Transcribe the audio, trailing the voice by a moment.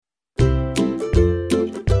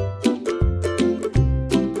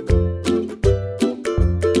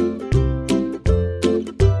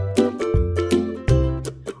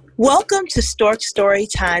Welcome to Stork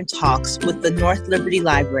Storytime Talks with the North Liberty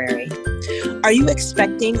Library. Are you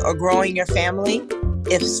expecting or growing your family?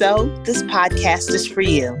 If so, this podcast is for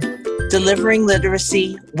you. Delivering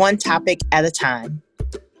literacy one topic at a time.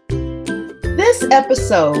 This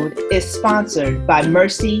episode is sponsored by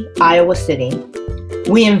Mercy, Iowa City.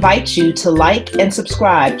 We invite you to like and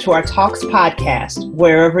subscribe to our Talks podcast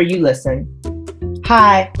wherever you listen.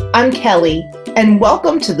 Hi, I'm Kelly, and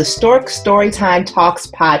welcome to the Stork Storytime Talks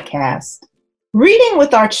podcast. Reading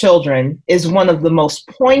with our children is one of the most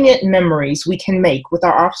poignant memories we can make with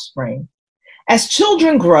our offspring. As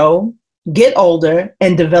children grow, get older,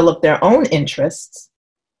 and develop their own interests,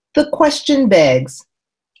 the question begs,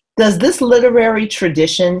 does this literary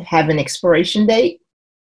tradition have an expiration date?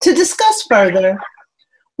 To discuss further,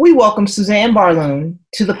 we welcome Suzanne Barloon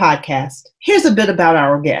to the podcast. Here's a bit about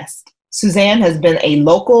our guest. Suzanne has been a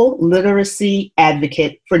local literacy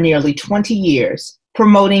advocate for nearly 20 years,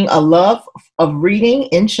 promoting a love of reading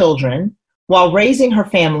in children while raising her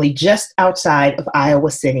family just outside of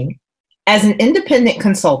Iowa City. As an independent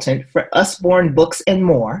consultant for Usborne Books and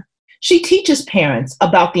More, she teaches parents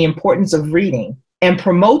about the importance of reading and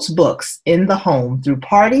promotes books in the home through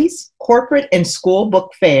parties, corporate and school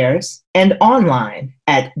book fairs, and online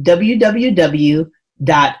at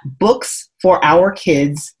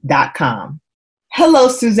www.booksforourkids.com. Hello,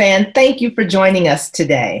 Suzanne. Thank you for joining us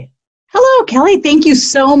today. Hello, Kelly. Thank you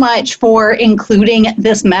so much for including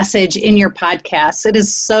this message in your podcast. It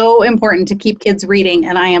is so important to keep kids reading,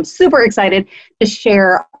 and I am super excited to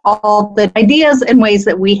share all the ideas and ways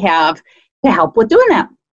that we have to help with doing that.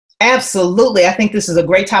 Absolutely. I think this is a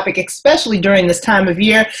great topic, especially during this time of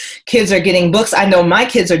year. Kids are getting books. I know my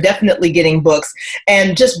kids are definitely getting books.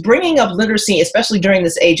 And just bringing up literacy, especially during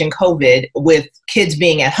this age in COVID, with kids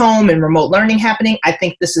being at home and remote learning happening, I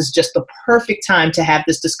think this is just the perfect time to have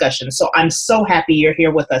this discussion. So I'm so happy you're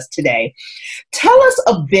here with us today. Tell us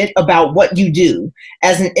a bit about what you do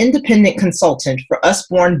as an independent consultant for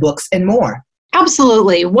Usborne Books and More.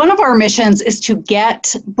 Absolutely. One of our missions is to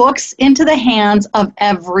get books into the hands of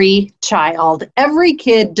every child. Every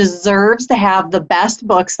kid deserves to have the best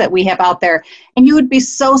books that we have out there. And you would be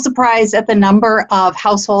so surprised at the number of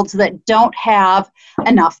households that don't have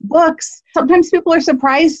enough books. Sometimes people are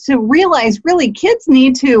surprised to realize really kids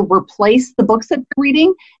need to replace the books that they're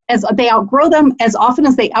reading as they outgrow them as often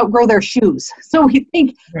as they outgrow their shoes. So we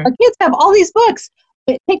think our kids have all these books.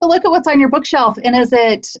 Take a look at what's on your bookshelf, and is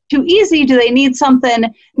it too easy? Do they need something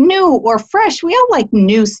new or fresh? We all like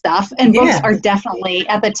new stuff, and books are definitely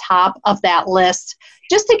at the top of that list.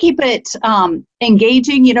 Just to keep it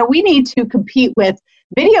engaging, we need to compete with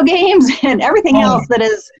video games and everything else that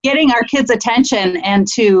is getting our kids' attention, and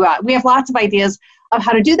we have lots of ideas of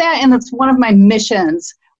how to do that, and that's one of my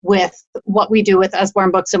missions with what we do with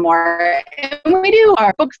Usborne Books and More. And we do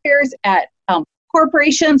our book fairs at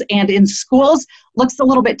corporations and in schools. Looks a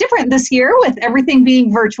little bit different this year with everything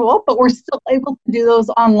being virtual, but we're still able to do those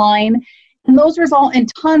online. And those result in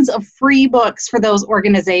tons of free books for those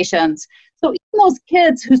organizations. So even those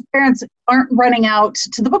kids whose parents aren't running out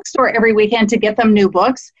to the bookstore every weekend to get them new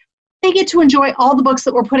books, they get to enjoy all the books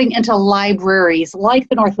that we're putting into libraries like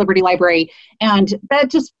the North Liberty Library. And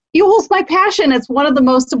that just fuels my passion. It's one of the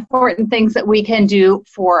most important things that we can do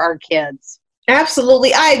for our kids.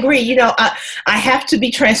 Absolutely. I agree. I have to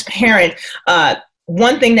be transparent.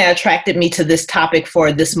 One thing that attracted me to this topic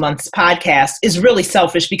for this month's podcast is really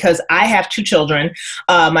selfish because I have two children.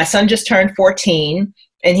 My son just turned 14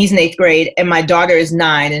 and he's in 8th grade, and my daughter is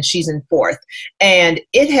 9 and she's in 4th. And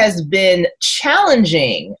it has been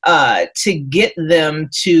challenging to get them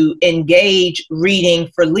to engage reading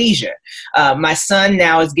for leisure. My son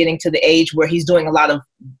now is getting to the age where he's doing a lot of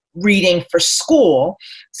reading for school.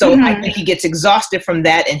 So I think he gets exhausted from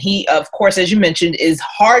that. And he, of course, as you mentioned, is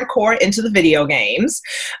hardcore into the video games.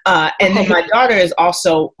 And then my daughter is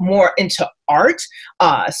also more into art.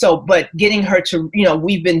 But getting her to,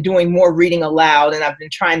 we've been doing more reading aloud, and I've been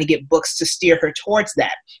trying to get books to steer her towards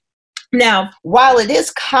that. Now, while it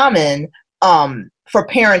is common for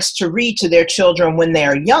parents to read to their children when they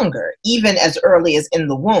are younger, even as early as in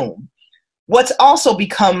the womb, what's also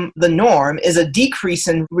become the norm is a decrease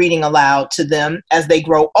in reading aloud to them as they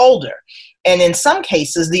grow older. And in some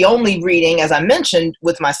cases, the only reading, as I mentioned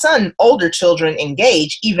with my son, older children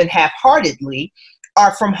engage, even half-heartedly,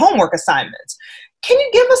 are from homework assignments. Can you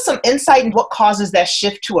give us some insight into what causes that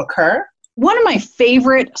shift to occur? One of my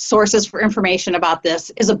favorite sources for information about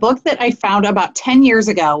this is a book that I found about 10 years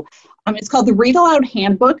ago. It's called The Read Aloud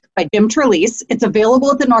Handbook by Jim Trelease. It's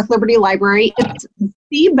available at the North Liberty Library. It's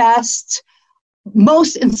the best,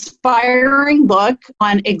 most inspiring book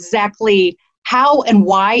on exactly how and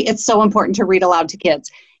why it's so important to read aloud to kids.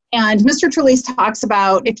 And Mr. Trelease talks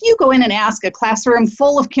about if you go in and ask a classroom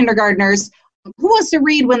full of kindergartners, who wants to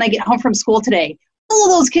read when they get home from school today? All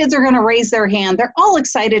of those kids are going to raise their hand. They're all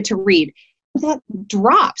excited to read. That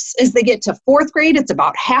drops as they get to fourth grade. It's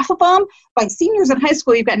about half of them. By seniors in high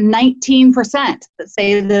school, you've got 19% that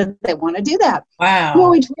say that they want to do that. Wow. Well,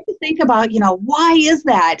 we try to think about, why is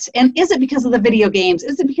that? And is it because of the video games?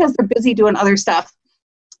 Is it because they're busy doing other stuff?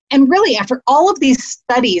 And really, after all of these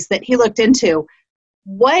studies that he looked into,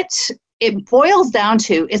 what it boils down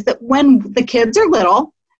to is that when the kids are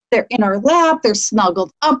little, they're in our lap, they're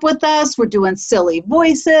snuggled up with us, we're doing silly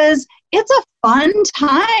voices. It's a fun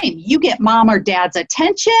time. You get mom or dad's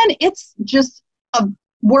attention. It's just,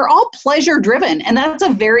 we're all pleasure driven, and that's a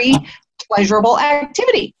very pleasurable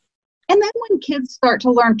activity. And then when kids start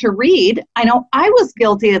to learn to read, I know I was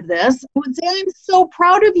guilty of this. I would say, I'm so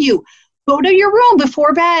proud of you. Go to your room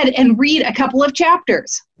before bed and read a couple of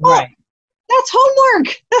chapters. Right. Well, that's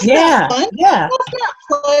homework. That's not fun. Yeah. That's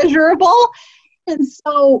not pleasurable. And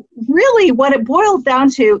so really what it boils down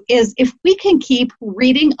to is if we can keep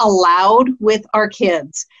reading aloud with our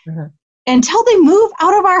kids until they move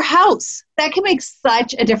out of our house, that can make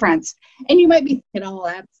such a difference. And you might be thinking, oh,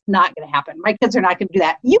 that's not going to happen. My kids are not going to do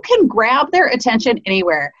that. You can grab their attention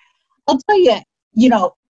anywhere. I'll tell you,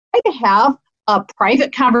 try to have a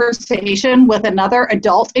private conversation with another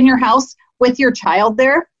adult in your house with your child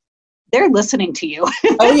there. They're listening to you.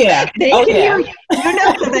 Oh, yeah. They can hear you. You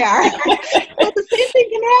know who they are. But the same thing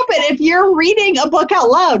can happen if you're reading a book out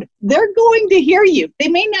loud. They're going to hear you. They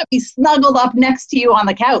may not be snuggled up next to you on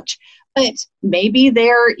the couch, but maybe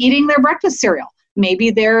they're eating their breakfast cereal.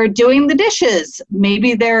 Maybe they're doing the dishes.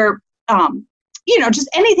 Maybe they're, just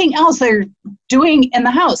anything else they're doing in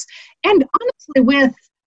the house. And honestly, with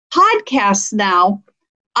podcasts now,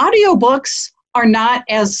 audiobooks are not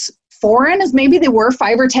as foreign as maybe they were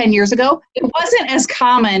 5 or 10 years ago. It wasn't as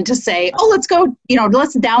common to say, oh, let's go,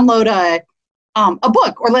 let's download a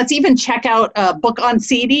book, or let's even check out a book on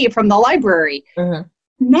CD from the library.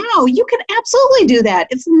 Now you can absolutely do that.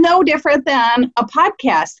 It's no different than a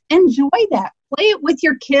podcast. Enjoy that. Play it with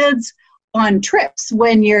your kids on trips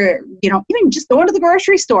when you're, even just going to the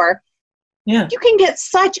grocery store. Yeah. You can get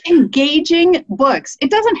such engaging books. It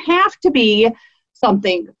doesn't have to be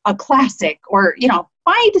a classic or,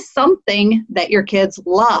 find something that your kids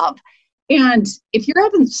love. And if you're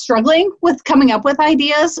struggling with coming up with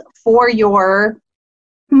ideas for your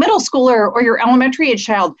middle schooler or your elementary age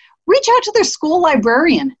child, reach out to their school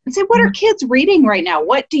librarian and say, what are kids reading right now?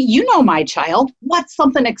 What do you know, my child? What's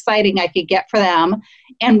something exciting I could get for them?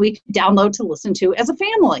 And we download to listen to as a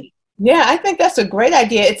family. Yeah, I think that's a great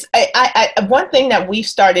idea. It's one thing that we've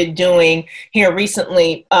started doing here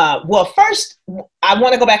recently. First, I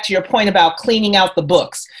want to go back to your point about cleaning out the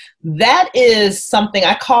books. That is something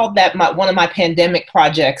I called that one of my pandemic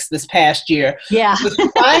projects this past year. Yeah, was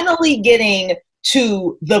finally getting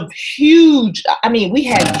to the huge. We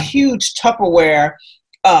had huge Tupperware,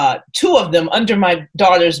 2 of them under my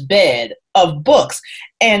daughter's bed of books,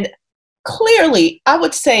 and clearly, I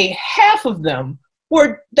would say half of them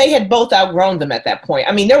they had both outgrown them at that point.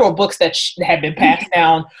 There were books that had been passed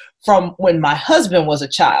down from when my husband was a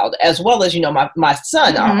child, as well as, my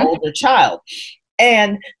son, our older child.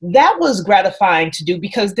 And that was gratifying to do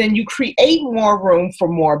because then you create more room for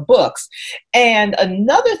more books. And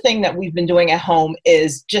another thing that we've been doing at home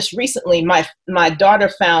is just recently, my daughter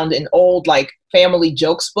found an old, family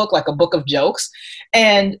jokes book, like a book of jokes.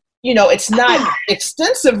 And it's not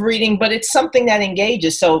extensive reading, but it's something that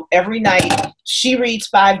engages. So every night she reads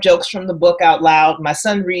 5 jokes from the book out loud. My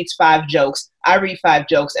son reads 5 jokes. I read 5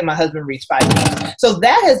 jokes, and my husband reads 5 jokes. So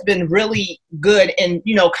that has been really good in,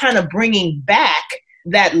 kind of bringing back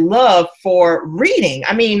that love for reading.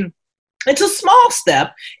 It's a small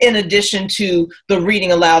step in addition to the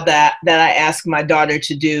reading aloud that I ask my daughter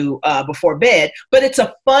to do before bed, but it's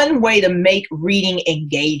a fun way to make reading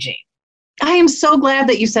engaging. I am so glad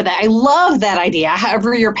that you said that. I love that idea.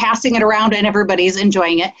 However, you're passing it around and everybody's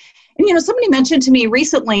enjoying it. And, somebody mentioned to me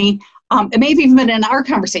recently, it may have even been in our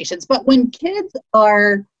conversations, but when kids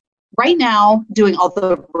are right now doing all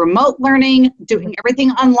the remote learning, doing everything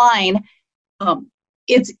online,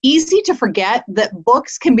 it's easy to forget that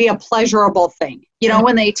books can be a pleasurable thing.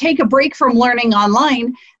 When they take a break from learning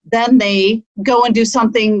online, then they go and do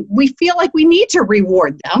something. We feel like we need to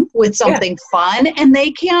reward them with something fun, and they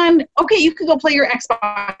can, you can go play your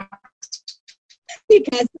Xbox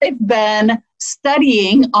because they've been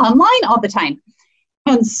studying online all the time.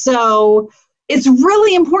 And so it's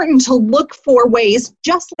really important to look for ways,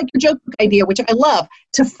 just like your joke book idea, which I love,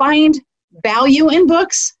 to find value in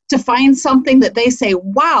books to find something that they say,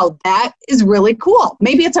 wow, that is really cool.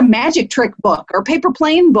 Maybe it's a magic trick book or paper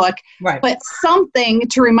plane book, right, but something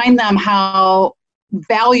to remind them how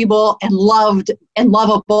valuable and loved and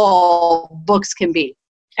lovable books can be.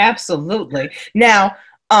 Absolutely. Now,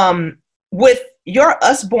 with your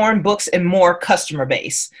Usborne Books and More customer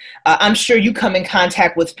base, I'm sure you come in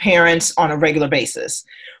contact with parents on a regular basis.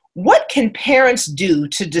 What can parents do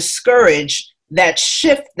to discourage that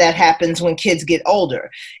shift that happens when kids get older?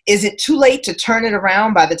 Is it too late to turn it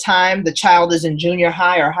around by the time the child is in junior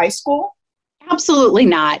high or high school? Absolutely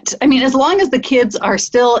not. I mean, as long as the kids are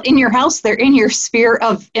still in your house, they're in your sphere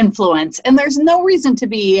of influence. And there's no reason to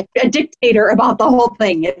be a dictator about the whole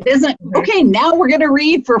thing. It isn't, okay, now we're going to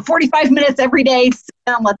read for 45 minutes every day. Sit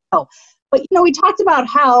down, let's go. But, we talked about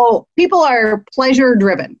how people are pleasure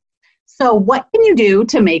driven. So what can you do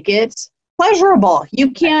to make it pleasurable?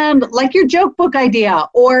 You can, like your joke book idea,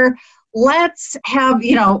 or let's have,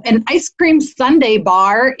 an ice cream sundae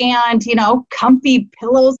bar and, comfy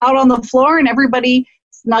pillows out on the floor and everybody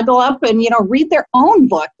snuggle up and, read their own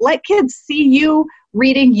book. Let kids see you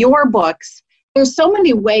reading your books. There's so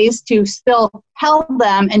many ways to still tell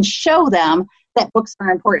them and show them that books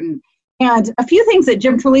are important. And a few things that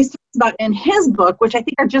Jim Trelease talks about in his book, which I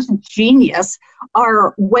think are just genius,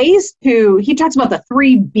 are ways he talks about the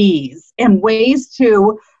 3 Bs and ways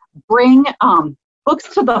to bring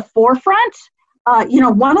books to the forefront.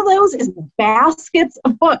 One of those is baskets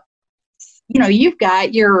of books. You've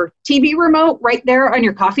got your TV remote right there on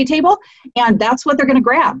your coffee table, and that's what they're going to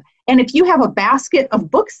grab. And if you have a basket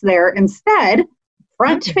of books there instead,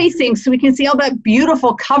 front facing, so we can see all that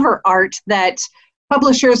beautiful cover art that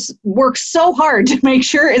publishers work so hard to make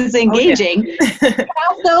sure is engaging, have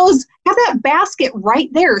that basket right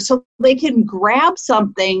there so they can grab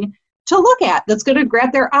something to look at that's going to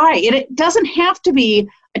grab their eye. And it doesn't have to be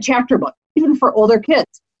a chapter book, even for older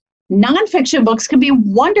kids. Nonfiction books can be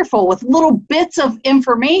wonderful with little bits of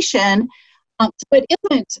information. So it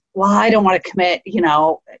isn't, well, I don't want to commit,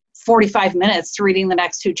 45 minutes to reading the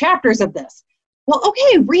next 2 chapters of this. Well,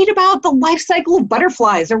 okay, read about the life cycle of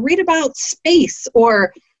butterflies, or read about space,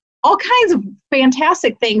 or all kinds of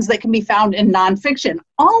fantastic things that can be found in nonfiction.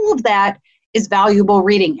 All of that is valuable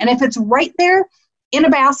reading. And if it's right there in a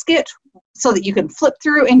basket so that you can flip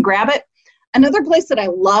through and grab it. Another place that I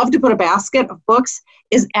love to put a basket of books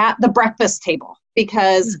is at the breakfast table,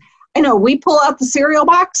 because I know we pull out the cereal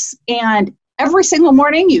box and every single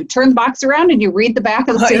morning you turn the box around and you read the back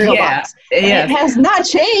of the cereal box. It has not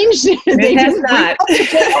changed. They has not.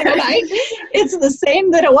 It's the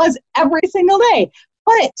same that it was every single day.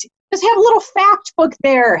 But just have a little fact book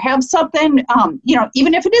there. Have something,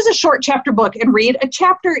 even if it is a short chapter book, and read a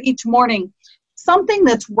chapter each morning. Something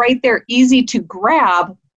that's right there, easy to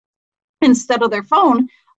grab instead of their phone,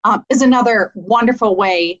 is another wonderful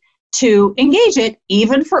way to engage it,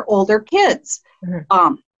 even for older kids.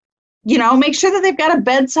 Make sure that they've got a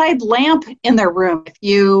bedside lamp in their room. If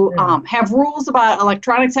you have rules about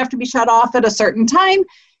electronics have to be shut off at a certain time,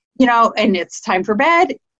 and it's time for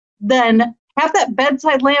bed, then have that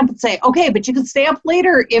bedside lamp and say, okay, but you can stay up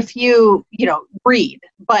later if you, read.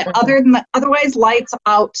 But otherwise, lights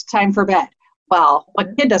out, time for bed. Well,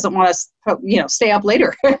 what kid doesn't want to, stay up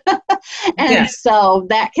later? So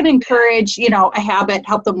that can encourage, a habit,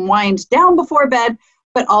 help them wind down before bed,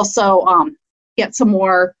 but also get some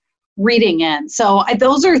more reading in. So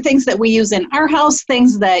those are things that we use in our house,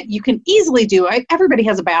 things that you can easily do. Everybody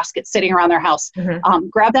has a basket sitting around their house.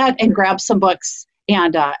 Grab that and grab some books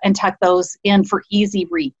and tuck those in for easy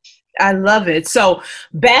reach. I love it. So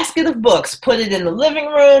basket of books, put it in the living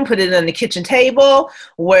room, put it on the kitchen table,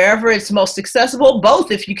 wherever it's most accessible, both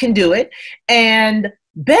if you can do it. And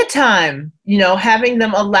bedtime, having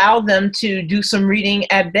them allow them to do some reading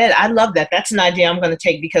at bed. I love that. That's an idea I'm going to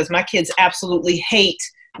take, because my kids absolutely hate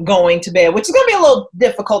going to bed, which is going to be a little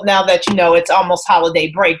difficult now that, it's almost holiday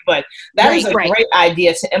break, but that is a great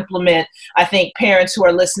idea to implement. I think parents who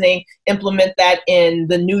are listening, implement that in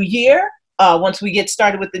the new year. Once we get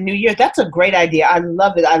started with the new year, that's a great idea. I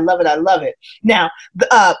love it. I love it. I love it. Now,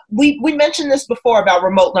 we mentioned this before about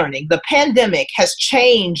remote learning. The pandemic has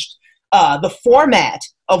changed the format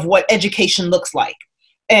of what education looks like.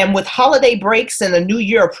 And with holiday breaks and the new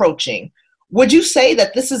year approaching, would you say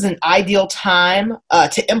that this is an ideal time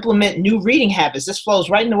to implement new reading habits? This flows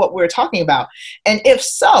right into what we were talking about. And if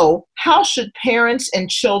so, how should parents and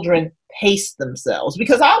children pace themselves?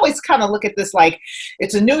 Because I always kind of look at this like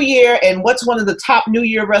it's a new year, and what's one of the top new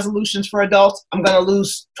year resolutions for adults? I'm going to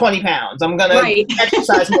lose 20 pounds. I'm going to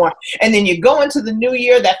exercise more. And then you go into the new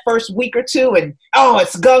year, that first week or two, and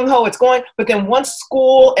it's gung-ho, it's going. But then once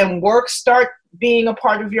school and work start being a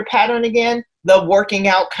part of your pattern again, the working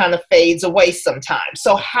out kind of fades away sometimes.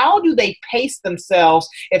 So how do they pace themselves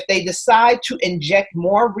if they decide to inject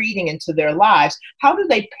more reading into their lives? How do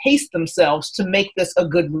they pace themselves to make this a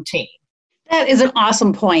good routine? That is an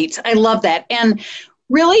awesome point. I love that. And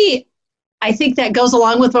really, I think that goes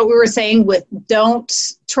along with what we were saying with don't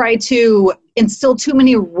try to instill too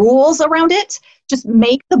many rules around it. Just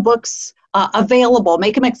make the books available,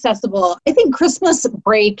 make them accessible. I think Christmas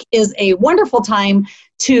break is a wonderful time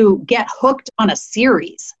to get hooked on a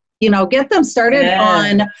series. Get them started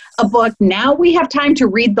on a book. Now we have time to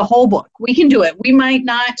read the whole book. We can do it. We might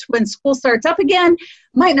not, when school starts up again,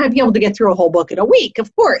 might not be able to get through a whole book in a week,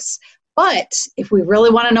 of course. But if we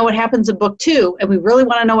really want to know what happens in book 2 and we really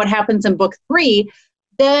want to know what happens in book 3,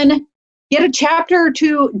 then get a chapter or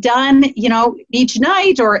 2 done, each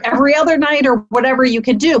night or every other night or whatever you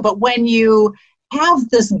can do. But when you have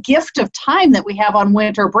this gift of time that we have on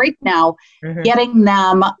winter break now, getting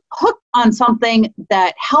them hooked on something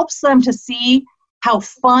that helps them to see how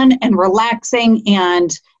fun and relaxing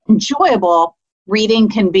and enjoyable reading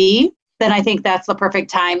can be, then I think that's the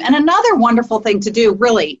perfect time. And another wonderful thing to do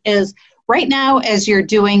really is right now, as you're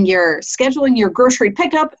doing your scheduling your grocery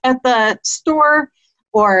pickup at the store,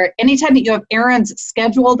 or anytime that you have errands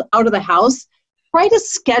scheduled out of the house, try to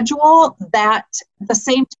schedule that at the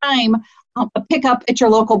same time, a pickup at your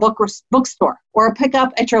local bookstore or a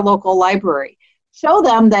pickup at your local library. Show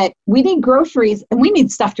them that we need groceries and we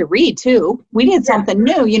need stuff to read too. We need something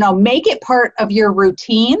new, make it part of your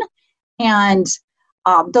routine, and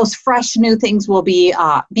those fresh new things will be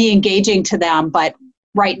engaging to them. But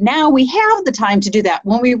right now we have the time to do that.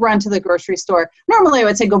 When we run to the grocery store, normally I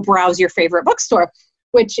would say go browse your favorite bookstore,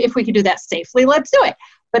 which if we could do that safely, let's do it.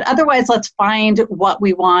 But otherwise, let's find what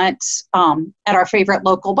we want at our favorite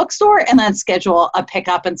local bookstore and then schedule a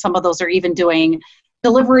pickup. And some of those are even doing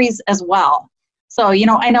deliveries as well. So,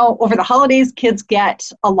 I know over the holidays, kids get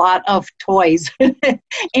a lot of toys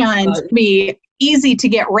and be easy to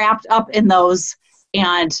get wrapped up in those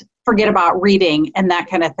and forget about reading and that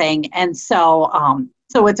kind of thing. And so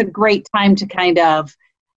it's a great time to kind of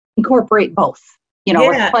incorporate both.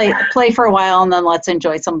 Play for a while and then let's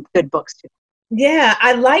enjoy some good books too. Yeah,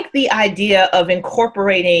 I like the idea of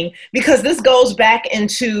incorporating, because this goes back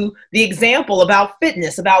into the example about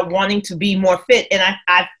fitness, about wanting to be more fit. And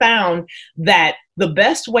I found that the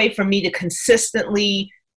best way for me to consistently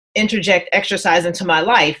interject exercise into my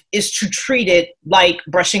life is to treat it like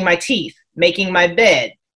brushing my teeth, making my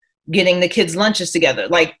bed, getting the kids' lunches together.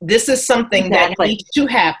 Like, this is something that needs to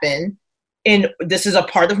happen, and this is a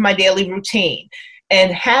part of my daily routine.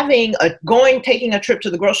 And taking a trip to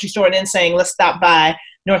the grocery store and then saying, let's stop by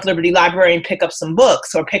North Liberty Library and pick up some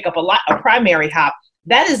books or pick up a primary hop,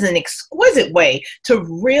 that is an exquisite way to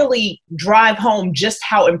really drive home just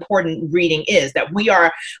how important reading is, that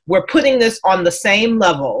we're putting this on the same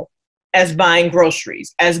level as buying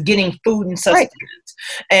groceries, as getting food and sustenance.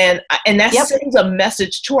 Right. And that sends a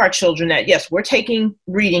message to our children that, yes, we're taking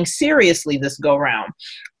reading seriously this go round.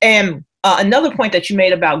 And another point that you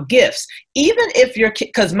made about gifts, even if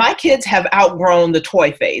because my kids have outgrown the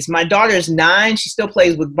toy phase. My daughter's 9, she still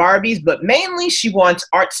plays with Barbies, but mainly she wants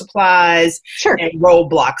art supplies and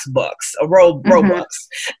Roblox books, Robux.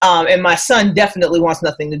 And my son definitely wants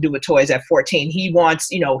nothing to do with toys at 14. He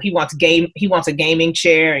wants a gaming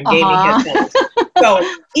chair and gaming headphones. So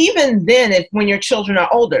even then, when your children are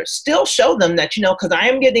older, still show them that, because I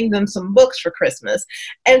am getting them some books for Christmas,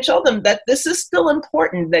 and show them that this is still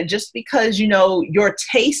important, that just because, your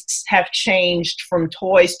tastes have changed from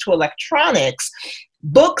toys to electronics,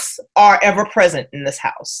 books are ever present in this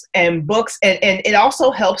house. And books, and it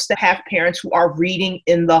also helps to have parents who are reading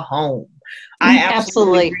in the home. I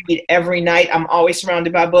absolutely read every night. I'm always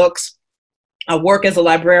surrounded by books. I work as a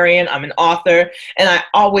librarian, I'm an author, and I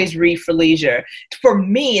always read for leisure. For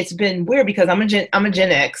me, it's been weird because I'm a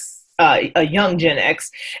Gen X, a young Gen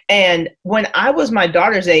X. And when I was my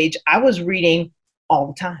daughter's age, I was reading all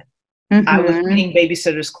the time. I was reading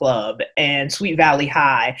Babysitter's Club and Sweet Valley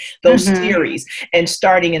High, those series, and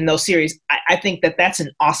starting in those series. I think that that's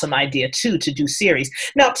an awesome idea too, to do series.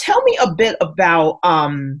 Now, tell me a bit about,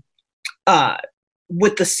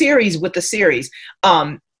 with the series,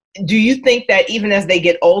 do you think that even as they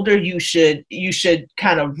get older, you should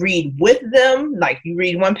kind of read with them? Like, you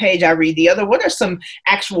read one page, I read the other. What are some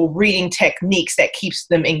actual reading techniques that keeps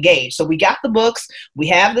them engaged? So we got the books, we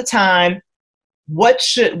have the time. What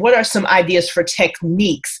are some ideas for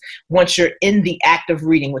techniques once you're in the act of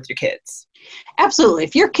reading with your kids? Absolutely.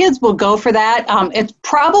 If your kids will go for that, it's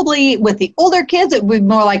probably with the older kids, it would be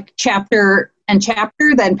more like chapter and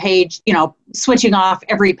chapter than page, switching off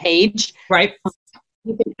every page. Right.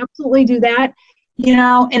 You can absolutely do that,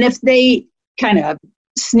 and if they kind of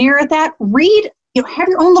sneer at that, read, have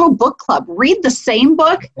your own little book club. Read the same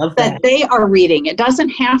book that they are reading. It doesn't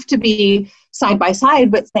have to be side by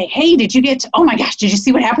side, but say, hey, oh my gosh, did you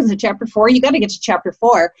see what happens in chapter 4? You got to get to chapter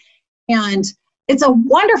 4. And it's a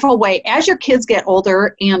wonderful way as your kids get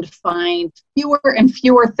older and find fewer and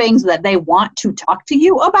fewer things that they want to talk to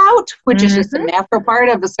you about, which is just a natural part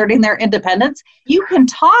of asserting their independence. You can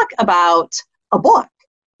talk about a book.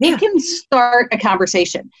 You can start a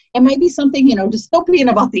conversation. It might be something, dystopian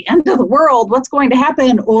about the end of the world, what's going to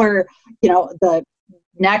happen, or, the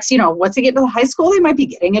next, once they get to high school, they might be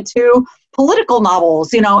getting into political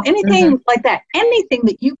novels, anything like that. Anything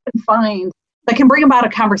that you can find that can bring about a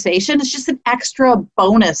conversation is just an extra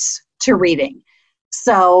bonus to reading.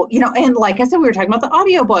 So, and like I said, we were talking about the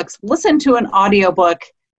audiobooks. Listen to an audiobook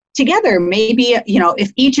together. Maybe,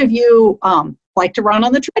 if each of you like to run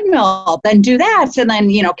on the treadmill, then do that. And then,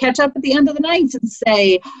 catch up at the end of the night and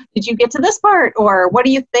say, did you get to this part? Or what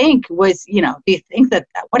do you think what do you think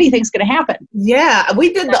is going to happen? Yeah,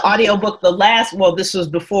 we did the audiobook this was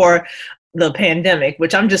before the pandemic,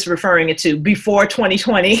 which I'm just referring it to before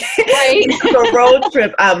 2020. Right. The road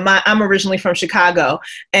trip. I'm originally from Chicago,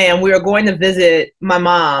 and we were going to visit my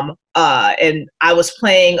mom. And I was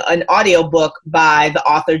playing an audiobook by the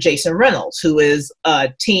author Jason Reynolds, who is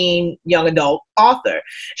a teen young adult author.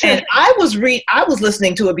 Sure. And I was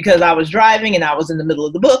listening to it because I was driving and I was in the middle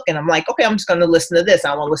of the book, and I'm like, okay, I'm just going to listen to this.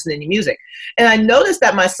 I won't listen to any music. And I noticed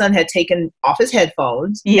that my son had taken off his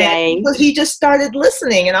headphones. Yay. And he just started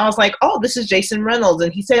listening, and I was like, oh, this is Jason Reynolds.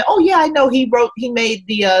 And he said, oh yeah, I know he made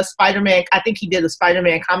the Spider-Man. I think he did a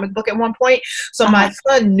Spider-Man comic book at one point. So my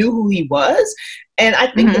son knew who he was. And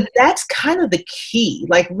I think that's kind of the key,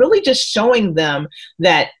 like really just showing them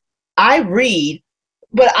that I read,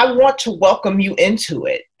 but I want to welcome you into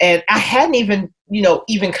it. And I hadn't even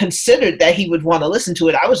considered that he would want to listen to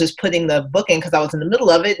it. I was just putting the book in because I was in the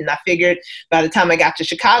middle of it. And I figured by the time I got to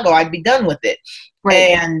Chicago, I'd be done with it.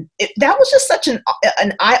 Right. And that was just such an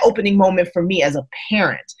eye-opening moment for me as a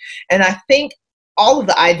parent. And I think all of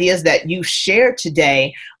the ideas that you shared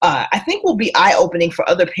today, I think will be eye-opening for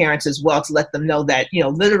other parents as well, to let them know that,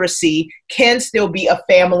 literacy can still be a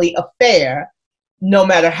family affair, no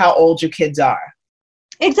matter how old your kids are.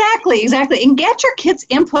 Exactly. And get your kids'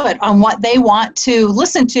 input on what they want to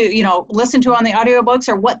listen to on the audiobooks,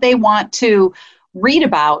 or what they want to read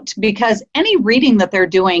about, because any reading that they're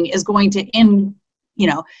doing is going to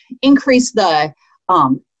increase the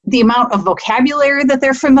amount of vocabulary that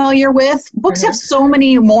they're familiar with. Books have so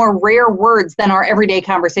many more rare words than our everyday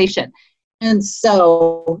conversation. And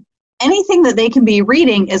so anything that they can be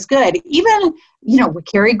reading is good. Even, we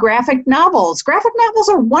carry graphic novels. Graphic novels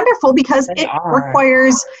are wonderful because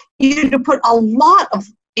requires you to put a lot of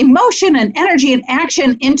emotion and energy and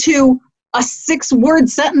action into a 6-word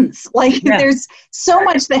sentence. There's so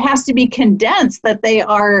much that has to be condensed that they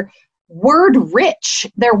are word rich.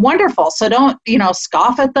 They're wonderful. So don't,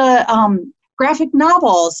 scoff at the graphic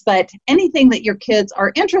novels, but anything that your kids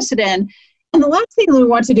are interested in. And the last thing that we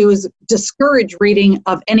want to do is discourage reading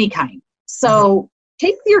of any kind. So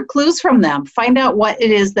take your clues from them, find out what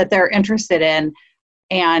it is that they're interested in,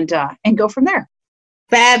 and go from there.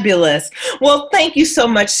 Fabulous. Well, thank you so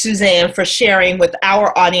much, Suzanne, for sharing with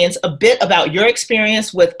our audience a bit about your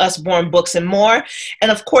experience with Usborne Books and More.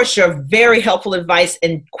 And of course, your very helpful advice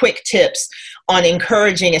and quick tips on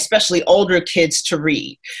encouraging, especially older kids, to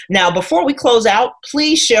read. Now, before we close out,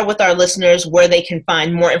 please share with our listeners where they can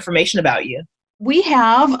find more information about you. We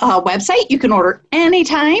have a website you can order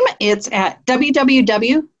anytime. It's at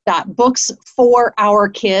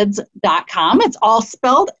www.books4ourkids.com. It's all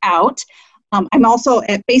spelled out. I'm also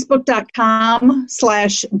at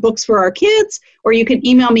facebook.com/booksforourkids, or you can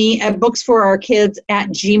email me at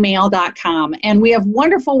booksforourkids@gmail.com. And we have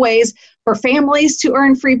wonderful ways for families to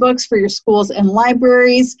earn free books, for your schools and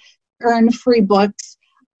libraries to earn free books.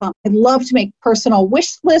 I'd love to make personal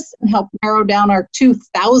wish lists and help narrow down our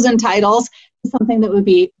 2,000 titles to something that would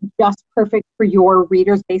be just perfect for your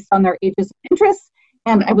readers based on their ages and interests.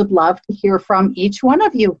 And I would love to hear from each one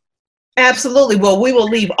of you. Absolutely. Well, we will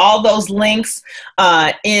leave all those links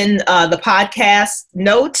in the podcast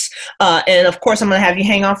notes. And of course, I'm going to have you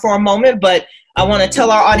hang on for a moment, but I want to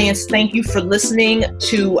tell our audience, thank you for listening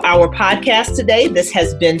to our podcast today. This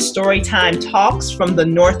has been Storytime Talks from the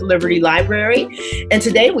North Liberty Library. And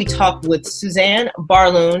today we talked with Suzanne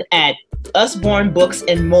Barloon at Usborne Books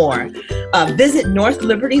and More. Visit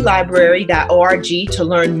northlibertylibrary.org to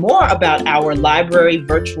learn more about our library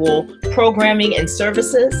virtual programming and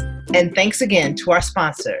services. And thanks again to our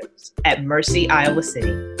sponsors at Mercy, Iowa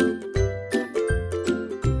City.